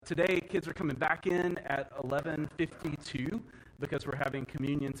Today, kids are coming back in at 11:52 because we're having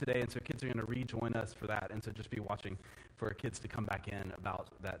communion today, and so kids are going to rejoin us for that, and so just be watching for kids to come back in about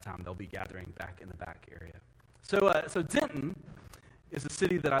that time. They'll be gathering back in the back area. So Denton is a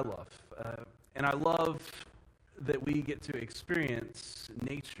city that I love, and I love that we get to experience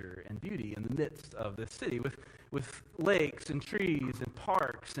nature and beauty in the midst of this city with lakes and trees and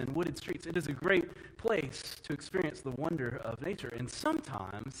parks and wooded streets. It is a great place to experience the wonder of nature, and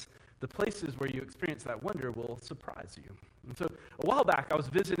sometimes the places where you experience that wonder will surprise you. And so a while back, I was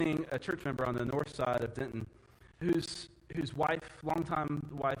visiting a church member on the north side of Denton whose longtime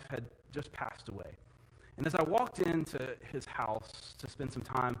wife, had just passed away. And as I walked into his house to spend some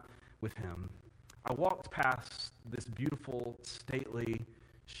time with him, I walked past this beautiful, stately,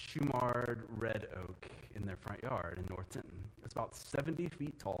 Shumard red oak in their front yard in North Denton. It's about 70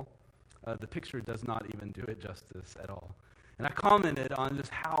 feet tall. The picture does not even do it justice at all. And I commented on just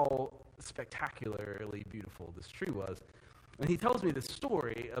how spectacularly beautiful this tree was. And he tells me this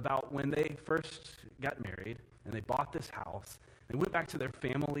story about when they first got married and they bought this house. They went back to their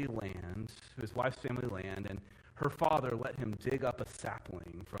family land, his wife's family land, and her father let him dig up a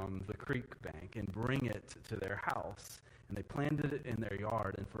sapling from the creek bank and bring it to their house. And they planted it in their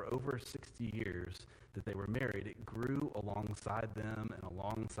yard, and for over 60 years that they were married, it grew alongside them and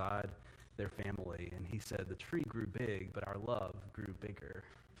alongside their family. And he said the tree grew big, but our love grew bigger.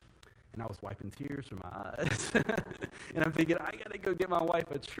 And I was wiping tears from my eyes. And I'm thinking, I got to go get my wife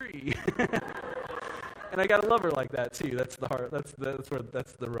a tree. And I got to love her like that too. That's the heart. That's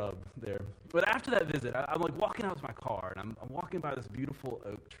the rub there. But after that visit, I'm like walking out to my car, and I'm walking by this beautiful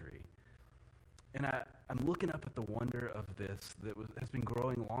oak tree. And I'm looking up at the wonder of this that has been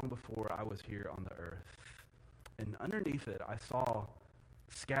growing long before I was here on the earth. And underneath it, I saw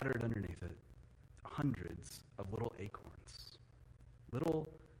scattered underneath it hundreds of little acorns, little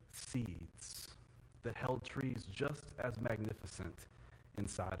seeds that held trees just as magnificent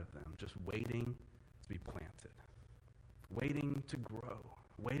inside of them, just waiting to be planted, waiting to grow,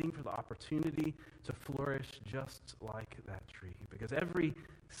 waiting for the opportunity to flourish just like that tree. Because every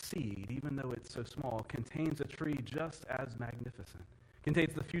seed, even though it's so small, contains a tree just as magnificent,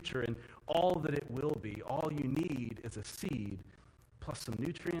 contains the future and all that it will be. All you need is a seed plus some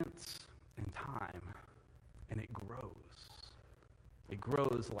nutrients and time, and it grows. It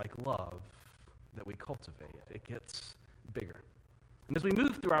grows like love that we cultivate. It gets bigger. And as we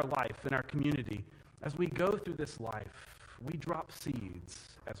move through our life in our community, as we go through this life, we drop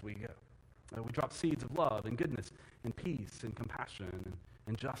seeds as we go. We drop seeds of love and goodness and peace and compassion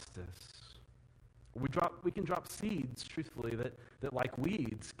and justice. We can drop seeds, truthfully, that like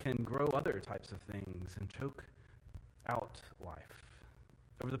weeds can grow other types of things and choke out life.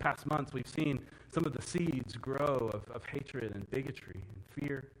 Over the past months, we've seen some of the seeds grow of hatred and bigotry and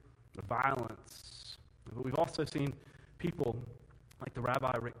fear, of violence. But we've also seen people like the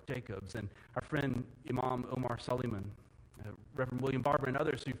Rabbi Rick Jacobs and our friend Imam Omar Suleiman, Reverend William Barber, and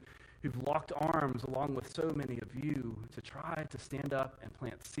others who've locked arms along with so many of you to try to stand up and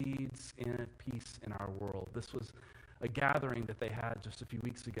plant seeds in peace in our world. This was a gathering that they had just a few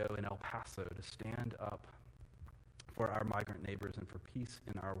weeks ago in El Paso to stand up for our migrant neighbors and for peace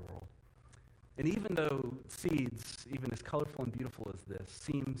in our world. And even though seeds, even as colorful and beautiful as this,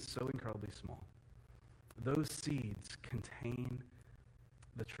 seem so incredibly small, those seeds contain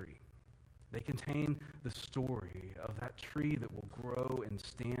the tree. They contain the story of that tree that will grow and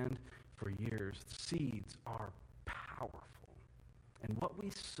stand for years. Seeds are powerful. And what we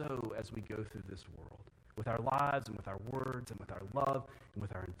sow as we go through this world, with our lives and with our words and with our love and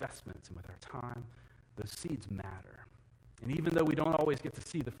with our investments and with our time, those seeds matter. And even though we don't always get to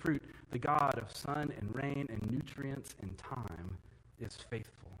see the fruit, the God of sun and rain and nutrients and time is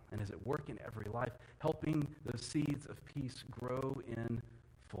faithful and is at work in every life, helping those seeds of peace grow in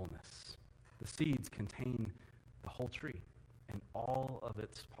fullness. The seeds contain the whole tree and all of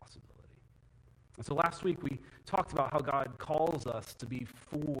its possibility. And so last week we talked about how God calls us to be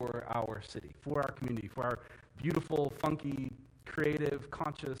for our city, for our community, for our beautiful, funky, creative,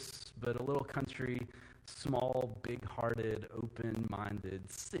 conscious, but a little country, small, big-hearted, open-minded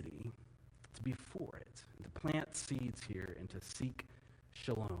city, to be for it, to plant seeds here and to seek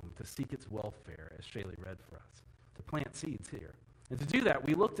shalom, to seek its welfare, as Shaylee read for us, to plant seeds here. And to do that,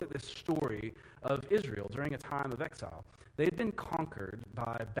 we looked at this story of Israel during a time of exile. They had been conquered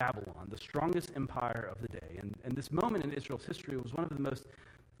by Babylon, the strongest empire of the day. And this moment in Israel's history was one of the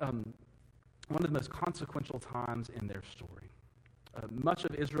most consequential times in their story. Much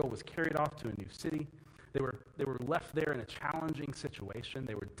of Israel was carried off to a new city. They were left there in a challenging situation.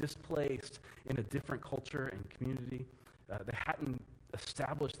 They were displaced in a different culture and community. They hadn't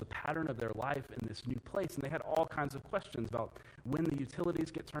establish the pattern of their life in this new place. And they had all kinds of questions about when the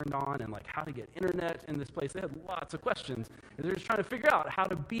utilities get turned on and like how to get internet in this place. They had lots of questions. And they're just trying to figure out how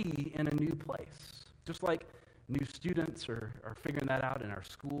to be in a new place. Just like new students are figuring that out in our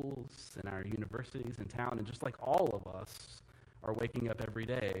schools and our universities in town. And just like all of us are waking up every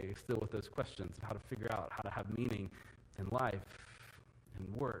day still with those questions of how to figure out how to have meaning in life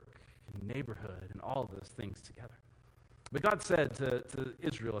and work and neighborhood and all of those things together. But God said to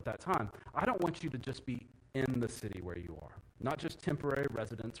Israel at that time, I don't want you to just be in the city where you are, not just temporary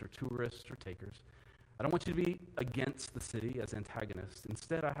residents or tourists or takers. I don't want you to be against the city as antagonists.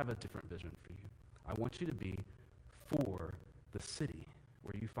 Instead, I have a different vision for you. I want you to be for the city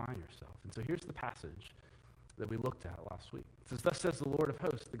where you find yourself. And so here's the passage that we looked at last week. It says, thus says the Lord of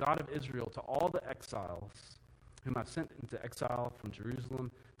hosts, the God of Israel, to all the exiles whom I've sent into exile from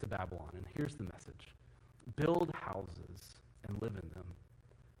Jerusalem to Babylon. And here's the message. Build houses and live in them.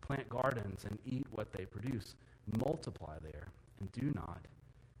 Plant gardens and eat what they produce. Multiply there and do not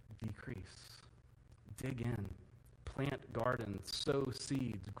decrease. Dig in. Plant gardens, sow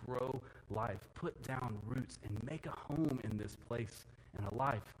seeds, grow life. Put down roots and make a home in this place and a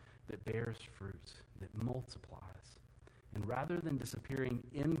life that bears fruit, that multiplies. And rather than disappearing,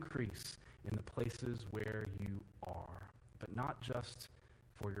 increase in the places where you are. But not just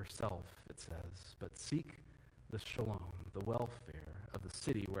for yourself, it says, but seek the shalom, the welfare of the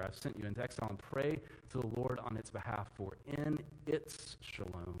city where I've sent you into exile, and pray to the Lord on its behalf, for in its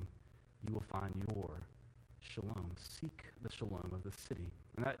shalom you will find your shalom. Seek the shalom of the city.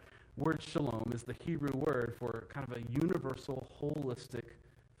 And that word shalom is the Hebrew word for kind of a universal, holistic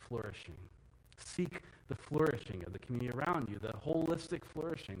flourishing. Seek the flourishing of the community around you, the holistic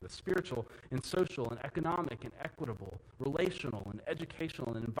flourishing, the spiritual and social and economic and equitable, relational and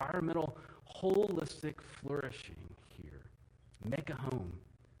educational and environmental, holistic flourishing here. Make a home,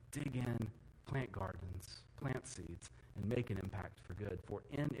 dig in, plant gardens, plant seeds, and make an impact for good. For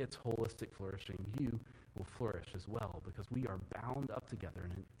in its holistic flourishing, you will flourish as well, because we are bound up together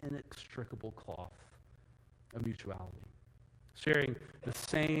in an inextricable cloth of mutuality, sharing the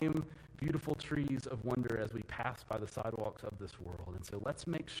same beautiful trees of wonder as we pass by the sidewalks of this world. And so let's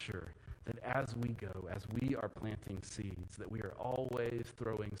make sure that as we go, as we are planting seeds, that we are always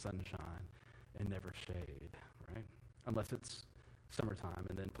throwing sunshine and never shade, right? Unless it's summertime,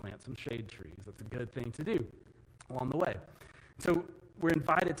 and then plant some shade trees. That's a good thing to do along the way. So we're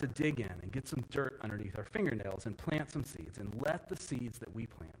invited to dig in and get some dirt underneath our fingernails and plant some seeds, and let the seeds that we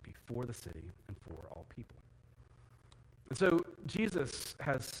plant be for the city and for all people. And so Jesus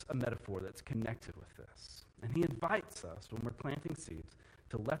has a metaphor that's connected with this. And he invites us, when we're planting seeds,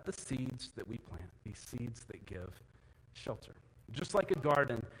 to let the seeds that we plant be seeds that give shelter. Just like a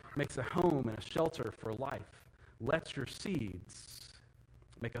garden makes a home and a shelter for life, let your seeds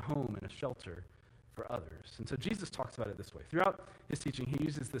make a home and a shelter for others. And so Jesus talks about it this way. Throughout his teaching, he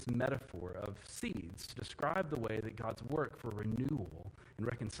uses this metaphor of seeds to describe the way that God's work for renewal and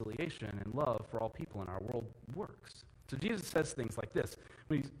reconciliation and love for all people in our world works. So Jesus says things like this.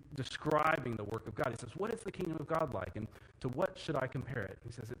 When he's describing the work of God, he says, what is the kingdom of God like, and to what should I compare it?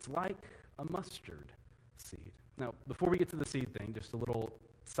 He says, it's like a mustard seed. Now, before we get to the seed thing, just a little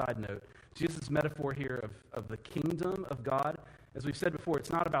side note. Jesus' metaphor here of the kingdom of God, as we've said before,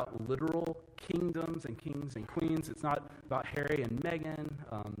 it's not about literal kingdoms and kings and queens. It's not about Harry and Meghan.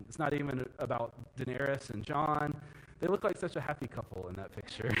 It's not even about Daenerys and Jon. They look like such a happy couple in that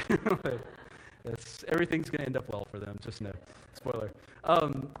picture. Everything's going to end up well for them, just no spoiler.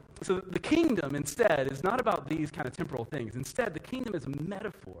 So the kingdom, instead, is not about these kind of temporal things. Instead, the kingdom is a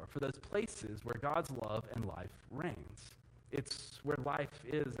metaphor for those places where God's love and life reigns. It's where life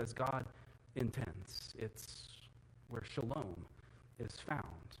is as God intends. It's where shalom is found.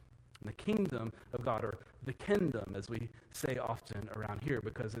 And the kingdom of God, or the kingdom, as we say often around here,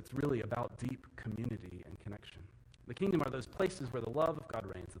 because it's really about deep community and connection. The kingdom are those places where the love of God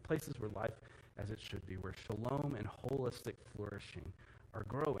reigns, the places where life as it should be, where shalom and holistic flourishing are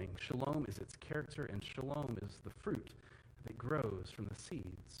growing. Shalom is its character, and shalom is the fruit that grows from the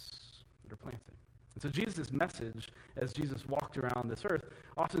seeds that are planted. And so Jesus' message, as Jesus walked around this earth,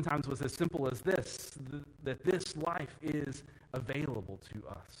 oftentimes was as simple as this, that this life is available to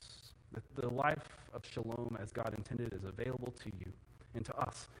us. That the life of shalom as God intended is available to you and to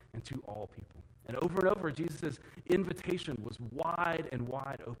us and to all people. And over, Jesus' invitation was wide and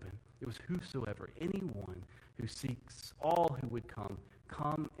wide open. It was whosoever, anyone who seeks, all who would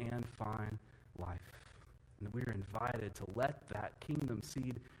come and find life. And we are invited to let that kingdom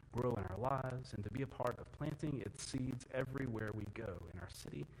seed grow in our lives and to be a part of planting its seeds everywhere we go, in our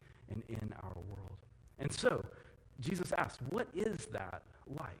city and in our world. And so, Jesus asks, what is that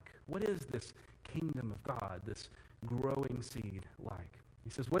like? What is this kingdom of God, this growing seed like? He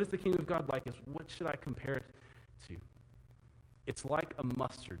says, what is the kingdom of God like? What should I compare it to? It's like a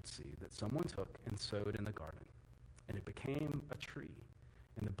mustard seed that someone took and sowed in the garden, and it became a tree,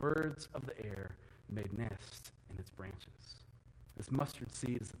 and the birds of the air made nests in its branches. This mustard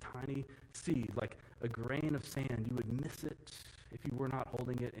seed is a tiny seed, like a grain of sand. You would miss it if you were not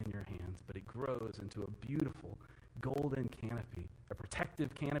holding it in your hands, but it grows into a beautiful golden canopy, a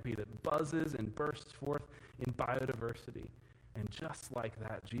protective canopy that buzzes and bursts forth in biodiversity. And just like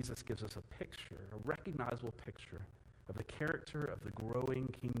that, Jesus gives us a picture, a recognizable picture of the character of the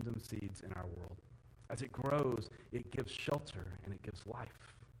growing kingdom seeds in our world. As it grows, it gives shelter and it gives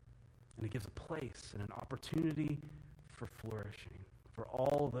life. And it gives a place and an opportunity for flourishing for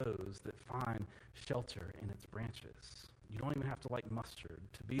all those that find shelter in its branches. You don't even have to like mustard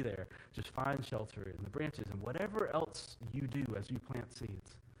to be there. Just find shelter in the branches. And whatever else you do as you plant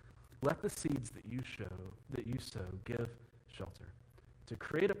seeds, let the seeds that you sow give shelter. To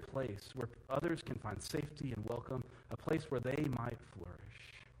create a place where others can find safety and welcome, a place where they might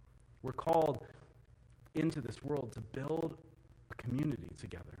flourish. We're called into this world to build a community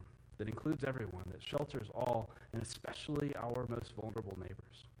together that includes everyone, that shelters all, and especially our most vulnerable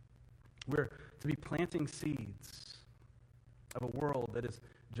neighbors. We're to be planting seeds of a world that is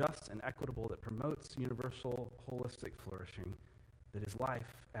just and equitable, that promotes universal, holistic flourishing, that is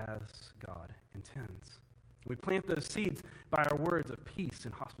life as God intends. We plant those seeds by our words of peace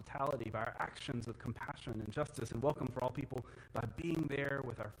and hospitality, by our actions of compassion and justice and welcome for all people, by being there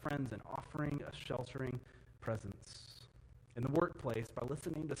with our friends and offering a sheltering presence. In the workplace, by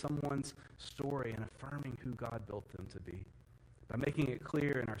listening to someone's story and affirming who God built them to be. By making it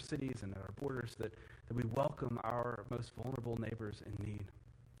clear in our cities and at our borders that we welcome our most vulnerable neighbors in need,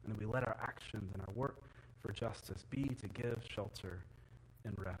 and that we let our actions and our work for justice be to give shelter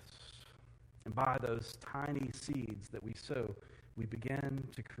and rest. And by those tiny seeds that we sow, we begin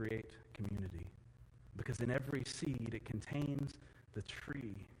to create community. Because in every seed, it contains the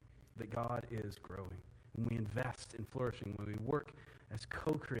tree that God is growing. When we invest in flourishing, when we work as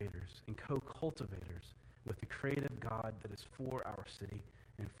co-creators and co-cultivators with the creative God that is for our city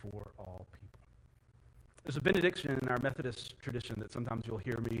and for all people. There's a benediction in our Methodist tradition that sometimes you'll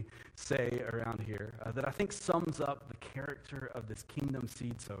hear me say around here that I think sums up the character of this kingdom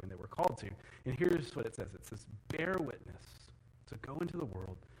seed sowing that we're called to. And here's what it says. It says, bear witness, to go into the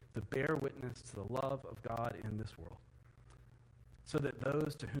world, to bear witness to the love of God in this world, so that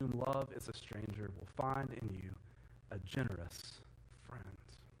those to whom love is a stranger will find in you a generous friend.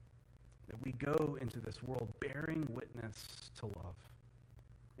 That we go into this world bearing witness to love,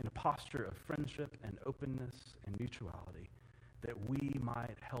 in a posture of friendship and openness and mutuality, that we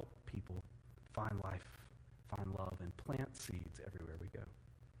might help people find life, find love, and plant seeds everywhere we go.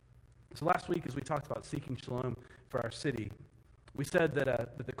 So last week, as we talked about seeking shalom for our city, we said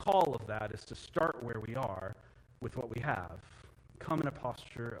that the call of that is to start where we are with what we have, come in a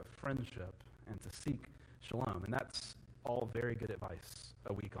posture of friendship, and to seek shalom. And that's all very good advice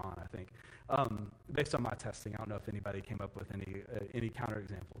a week on, I think. Based on my testing, I don't know if anybody came up with any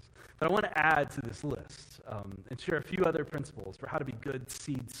counterexamples. But I want to add to this list and share a few other principles for how to be good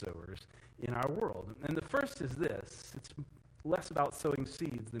seed sowers in our world. And the first is this. It's less about sowing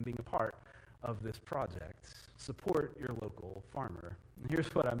seeds than being a part of this project. Support your local farmer. And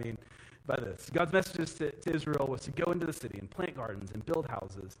here's what I mean by this. God's message to Israel was to go into the city and plant gardens and build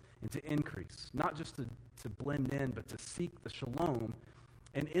houses and to increase, not just to blend in, but to seek the shalom,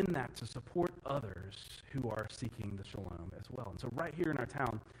 and in that to support others who are seeking the shalom as well. And so right here in our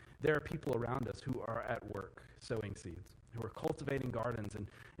town, there are people around us who are at work sowing seeds, who are cultivating gardens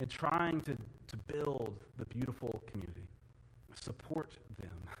and trying to build the beautiful community. Support them.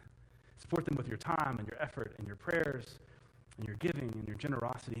 Support them with your time and your effort and your prayers and your giving and your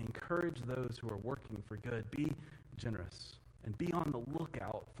generosity. Encourage those who are working for good. Be generous and be on the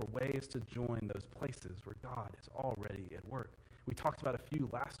lookout for ways to join those places where God is already at work. We talked about a few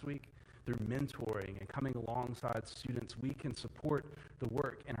last week. Through mentoring and coming alongside students, we can support the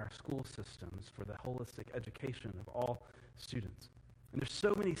work in our school systems for the holistic education of all students. And there's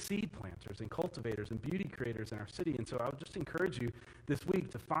so many seed planters and cultivators and beauty creators in our city, and so I would just encourage you this week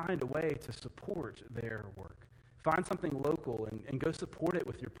to find a way to support their work. Find something local and go support it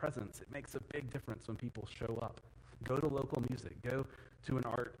with your presence. It makes a big difference when people show up. Go to local music. Go to an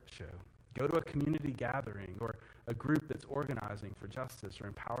art show. Go to a community gathering or a group that's organizing for justice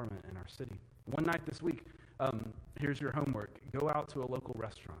or empowerment in our city. One night this week, here's your homework. Go out to a local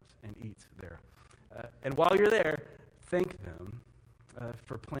restaurant and eat there. And while you're there, thank them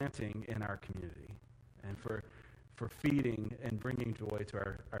for planting in our community and for for feeding and bringing joy to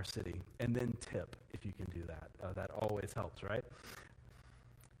our city. And then tip if you can do that. That always helps, right?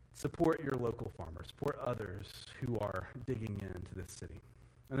 Support your local farmers. Support others who are digging into this city.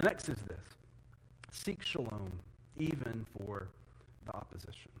 And the next is this. Seek shalom even for the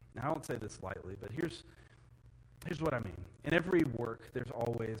opposition. Now, I don't say this lightly, but here's what I mean. In every work, there's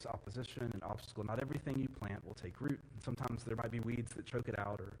always opposition and obstacle. Not everything you plant will take root. Sometimes there might be weeds that choke it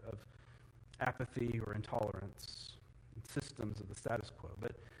out, or of apathy or intolerance, systems of the status quo.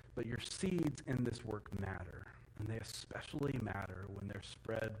 But your seeds in this work matter, and they especially matter when they're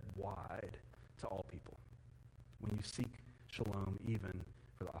spread wide to all people. When you seek shalom even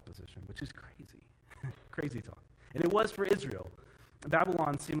for the opposition, which is crazy. Crazy talk. And it was for Israel.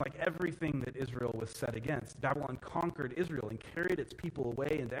 Babylon seemed like everything that Israel was set against. Babylon conquered Israel and carried its people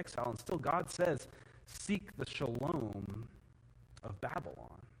away into exile, and still God says, seek the shalom of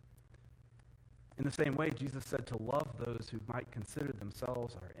Babylon. In the same way, Jesus said to love those who might consider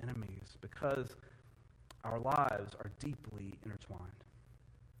themselves our enemies, because our lives are deeply intertwined.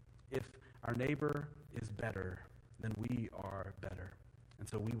 If our neighbor is better, then we are better. And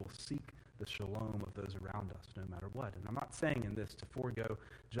so we will seek the shalom of those around us, no matter what. And I'm not saying in this to forego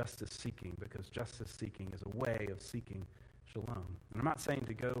justice seeking, because justice seeking is a way of seeking shalom. And I'm not saying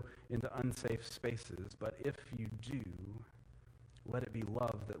to go into unsafe spaces, but if you do, let it be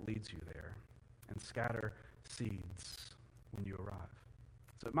love that leads you there, and scatter seeds when you arrive.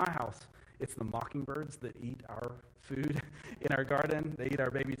 So at my house, it's the mockingbirds that eat our food in our garden. They eat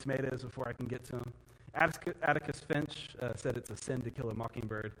our baby tomatoes before I can get to them. Atticus Finch said it's a sin to kill a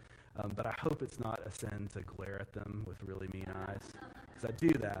mockingbird, but I hope it's not a sin to glare at them with really mean eyes, because I do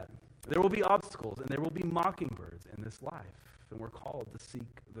that. There will be obstacles, and there will be mockingbirds in this life, and we're called to seek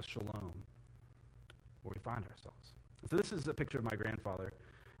the shalom where we find ourselves. So this is a picture of my grandfather,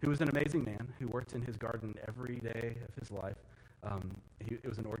 who was an amazing man, who worked in his garden every day of his life. It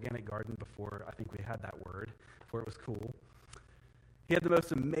was an organic garden before I think we had that word, before it was cool. He had the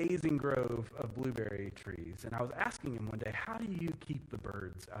most amazing grove of blueberry trees, and I was asking him one day, how do you keep the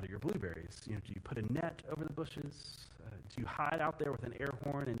birds out of your blueberries? Do you put a net over the bushes? Do you hide out there with an air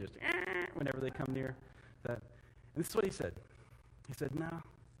horn and just whenever they come near that? And this is what he said. He said, no,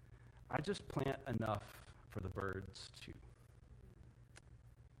 I just plant enough for the birds too.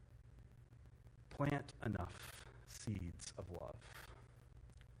 Plant enough seeds of love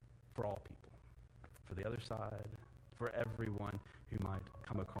for all people, for the other side, for everyone who might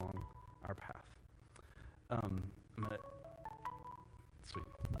come along our path. Sweet.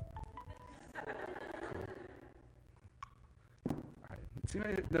 Cool. All right. Does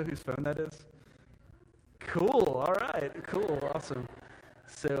anybody know whose phone that is? Cool. All right. Cool. Awesome.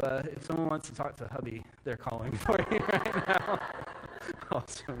 So if someone wants to talk to hubby, they're calling for you right now.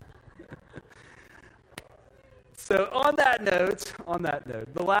 Awesome. So on that note,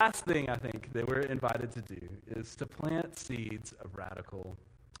 the last thing I think that we're invited to do is to plant seeds of radical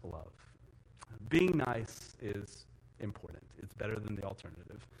love. Being nice is important. It's better than the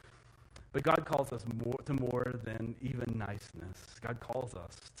alternative. But God calls us to more than even niceness. God calls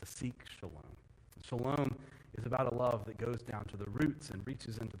us to seek shalom. Shalom is about a love that goes down to the roots and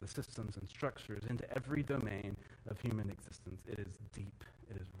reaches into the systems and structures, into every domain of human existence. It is deep.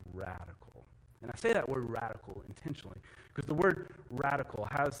 It is radical. And I say that word radical intentionally because the word radical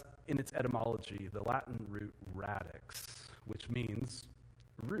has in its etymology the Latin root radix, which means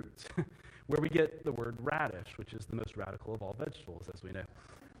root, where we get the word radish, which is the most radical of all vegetables, as we know.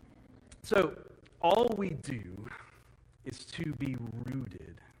 So all we do is to be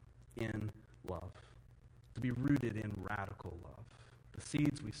rooted in love, to be rooted in radical love. The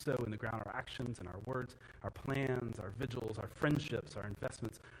seeds we sow in the ground, our actions and our words, our plans, our vigils, our friendships, our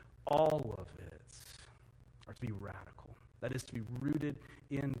investments, all of it are to be radical. That is to be rooted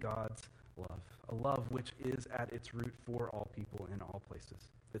in God's love, a love which is at its root for all people in all places,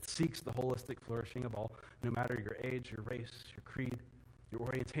 that seeks the holistic flourishing of all, no matter your age, your race, your creed, your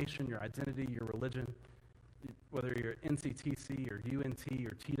orientation, your identity, your religion, whether you're NCTC or UNT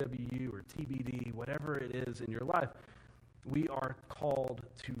or TWU or TBD, whatever it is in your life. We are called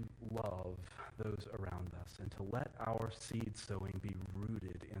to love those around us and to let our seed sowing be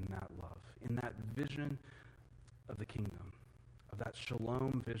rooted in that love, in that vision of the kingdom, of that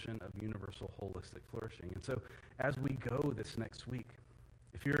shalom vision of universal holistic flourishing. And so as we go this next week,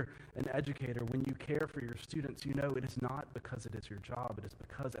 if you're an educator, when you care for your students, you know it is not because it is your job, it is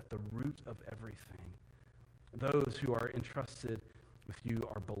because at the root of everything, those who are entrusted with you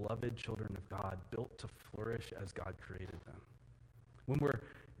are beloved children of God, built to flourish as God created them. When we're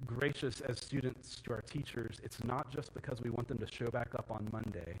gracious as students to our teachers, it's not just because we want them to show back up on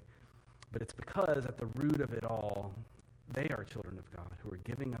Monday, But it's because at the root of it all, they are children of God who are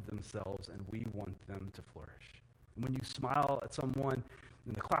giving of themselves, and we want them to flourish. And when you smile at someone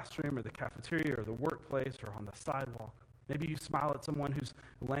in the classroom or the cafeteria or the workplace or on the sidewalk, maybe you smile at someone whose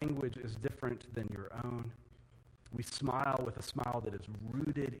language is different than your own. We smile with a smile that is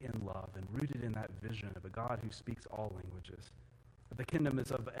rooted in love and rooted in that vision of a God who speaks all languages. The kingdom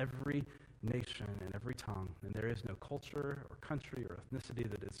is of every nation and every tongue, and there is no culture or country or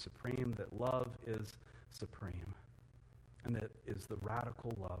ethnicity that is supreme, that love is supreme. And that is the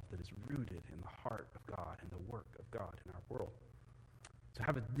radical love that is rooted in the heart of God and the work of God in our world. So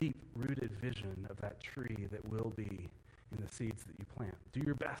have a deep-rooted vision of that tree that will be in the seeds that you plant. Do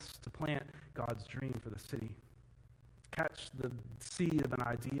your best to plant God's dream for the city. Catch the seed of an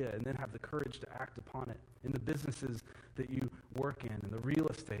idea and then have the courage to act upon it. In the businesses that you work in the real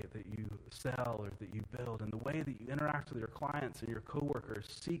estate that you sell or that you build, and the way that you interact with your clients and your coworkers,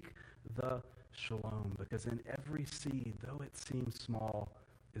 seek the shalom, because in every seed, though it seems small,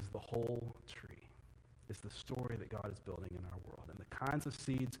 is the whole tree. It's the story that God is building in our world, and the kinds of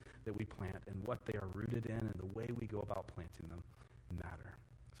seeds that we plant and what they are rooted in and the way we go about planting them matter.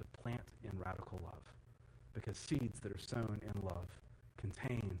 So plant in radical love, because seeds that are sown in love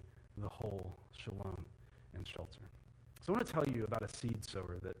contain the whole shalom and shelter. So I want to tell you about a seed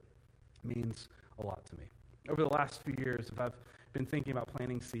sower that means a lot to me. Over the last few years, if I've been thinking about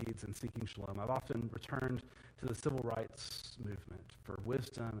planting seeds and seeking shalom, I've often returned to the civil rights movement for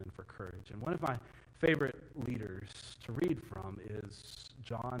wisdom and for courage. And one of my favorite leaders to read from is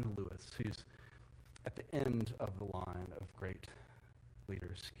John Lewis, who's at the end of the line of great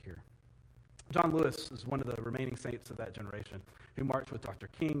leaders here. John Lewis is one of the remaining saints of that generation who marched with Dr.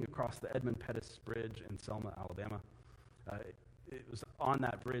 King across the Edmund Pettus Bridge in Selma, Alabama. It was on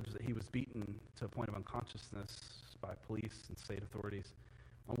that bridge that he was beaten to a point of unconsciousness by police and state authorities.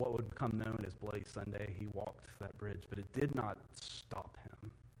 On what would become known as Bloody Sunday, he walked that bridge, but it did not stop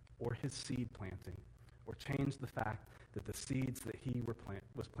him or his seed planting or change the fact that the seeds that he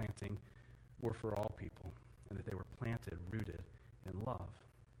was planting were for all people and that they were planted, rooted in love.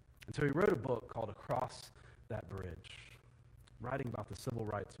 And so he wrote a book called Across That Bridge, writing about the civil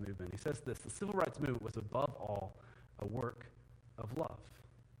rights movement. He says this: the civil rights movement was above all a work of love.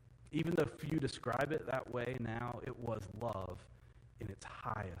 Even though few describe it that way now, it was love in its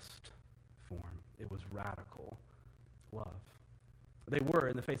highest form. It was radical love. They were,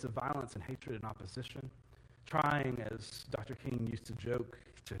 in the face of violence and hatred and opposition, trying, as Dr. King used to joke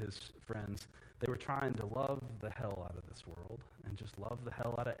to his friends, they were trying to love the hell out of this world and just love the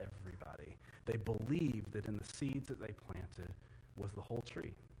hell out of everybody. They believed that in the seeds that they planted was the whole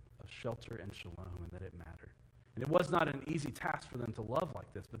tree of shelter and shalom, and that it mattered. And it was not an easy task for them to love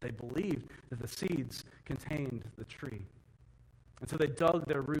like this, but they believed that the seeds contained the tree. And so they dug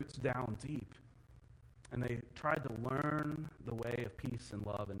their roots down deep, and they tried to learn the way of peace and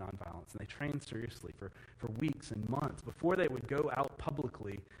love and nonviolence. And they trained seriously for weeks and months. Before they would go out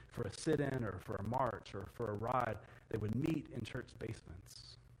publicly for a sit-in or for a march or for a ride, they would meet in church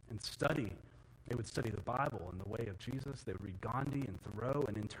basements and study. They would study the Bible and the way of Jesus. They would read Gandhi and Thoreau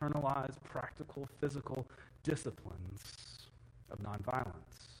and internalize practical, physical disciplines of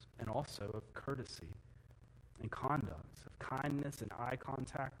nonviolence and also of courtesy and conduct, of kindness and eye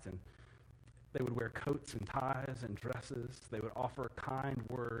contact. And they would wear coats and ties and dresses. They would offer kind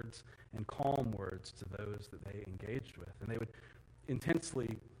words and calm words to those that they engaged with. And they would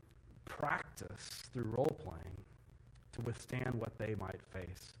intensely practice through role-playing to withstand what they might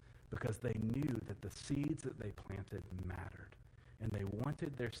face, because they knew that the seeds that they planted mattered. And they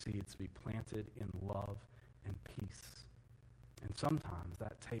wanted their seeds to be planted in love and peace. And sometimes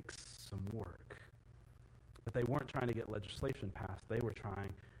that takes some work. But they weren't trying to get legislation passed. They were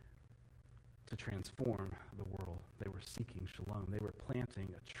trying to transform the world. They were seeking shalom. They were planting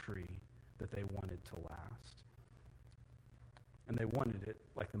a tree that they wanted to last. And they wanted it,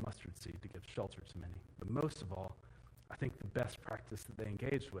 like the mustard seed, to give shelter to many. But most of all, I think the best practice that they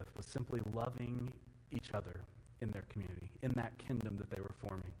engaged with was simply loving each other in their community, in that kingdom that they were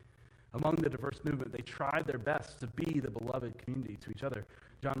forming. Among the diverse movement, they tried their best to be the beloved community to each other.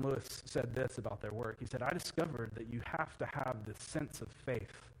 John Lewis said this about their work. He said, "I discovered that you have to have this sense of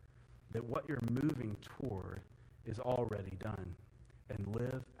faith that what you're moving toward is already done, and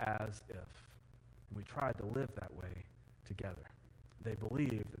live as if." And we tried to live that way together. They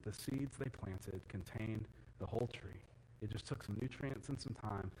believed that the seeds they planted contained the whole tree. It just took some nutrients and some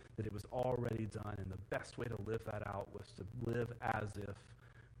time, that it was already done, and the best way to live that out was to live as if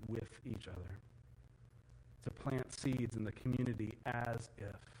with each other. To plant seeds in the community as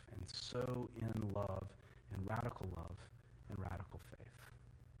if, and sow in love, and radical faith.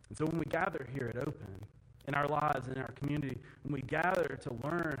 And so when we gather here at Open, in our lives, in our community, when we gather to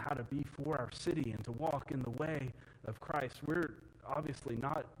learn how to be for our city and to walk in the way of Christ, we're obviously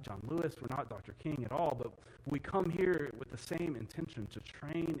not John Lewis, we're not Dr. King at all, but we come here with the same intention to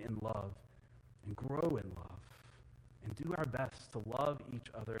train in love and grow in love and do our best to love each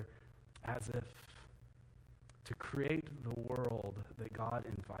other as if to create the world that God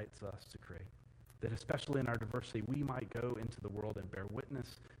invites us to create. That especially in our diversity, we might go into the world and bear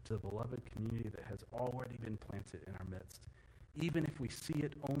witness to the beloved community that has already been planted in our midst. Even if we see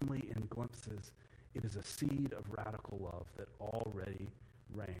it only in glimpses, it is a seed of radical love that already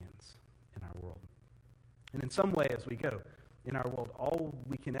reigns in our world. And in some way, as we go in our world, all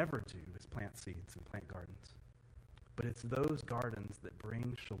we can ever do is plant seeds and plant gardens. But it's those gardens that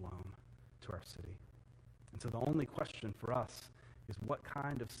bring shalom to our city. And so the only question for us is what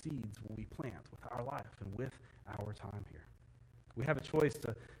kind of seeds will we plant with our life and with our time here? We have a choice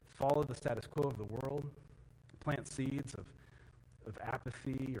to follow the status quo of the world, plant seeds of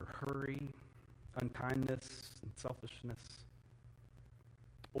apathy or hurry, unkindness and selfishness,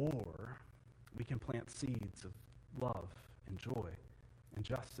 or we can plant seeds of love and joy and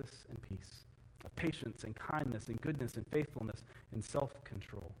justice and peace, of patience and kindness and goodness and faithfulness and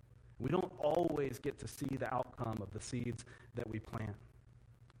self-control. We don't always get to see the outcome of the seeds that we plant.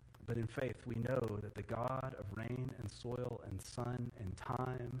 But in faith, we know that the God of rain and soil and sun and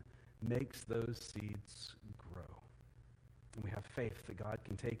time makes those seeds grow. And we have faith that God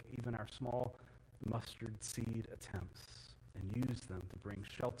can take even our small mustard seed attempts and use them to bring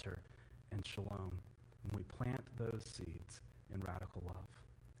shelter and shalom when we plant those seeds in radical love.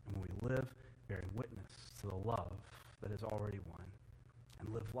 And when we live bearing witness to the love that is already won.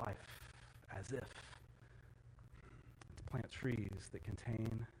 And live life as if to plant seeds that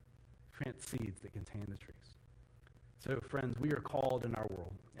contain the trees. So, friends, we are called in our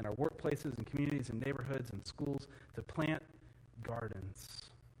world, in our workplaces and communities and neighborhoods and schools, to plant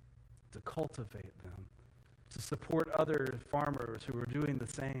gardens, to cultivate them, to support other farmers who are doing the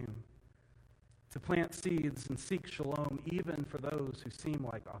same, to plant seeds and seek shalom even for those who seem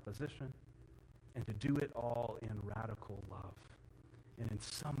like opposition, and to do it all in radical love. And in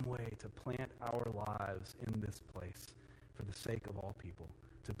some way to plant our lives in this place for the sake of all people,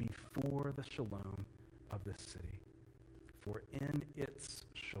 to be for the shalom of this city. For in its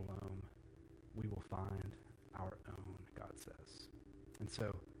shalom we will find our own, God says. And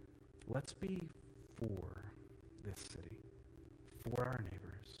so let's be for this city, for our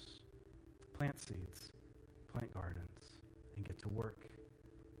neighbors. Plant seeds, plant gardens, and get to work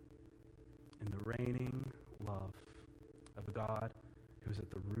in the reigning love of a God who's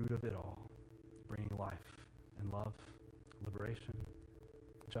at the root of it all, bringing life and love, liberation,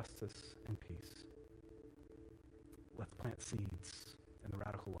 justice, and peace. Let's plant seeds in the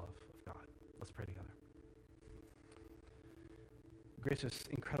radical love of God. Let's pray together. Gracious,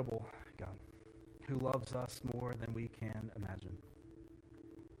 incredible God, who loves us more than we can imagine.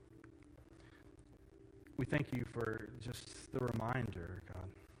 We thank you for just the reminder, God,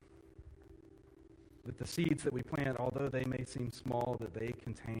 that the seeds that we plant, although they may seem small, that they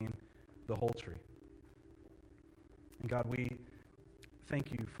contain the whole tree. And God, we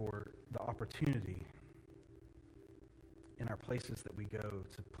thank you for the opportunity in our places that we go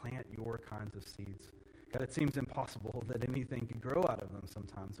to plant your kinds of seeds. God, it seems impossible that anything could grow out of them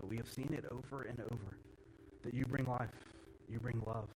sometimes, but we have seen it over and over, that you bring life, you bring love,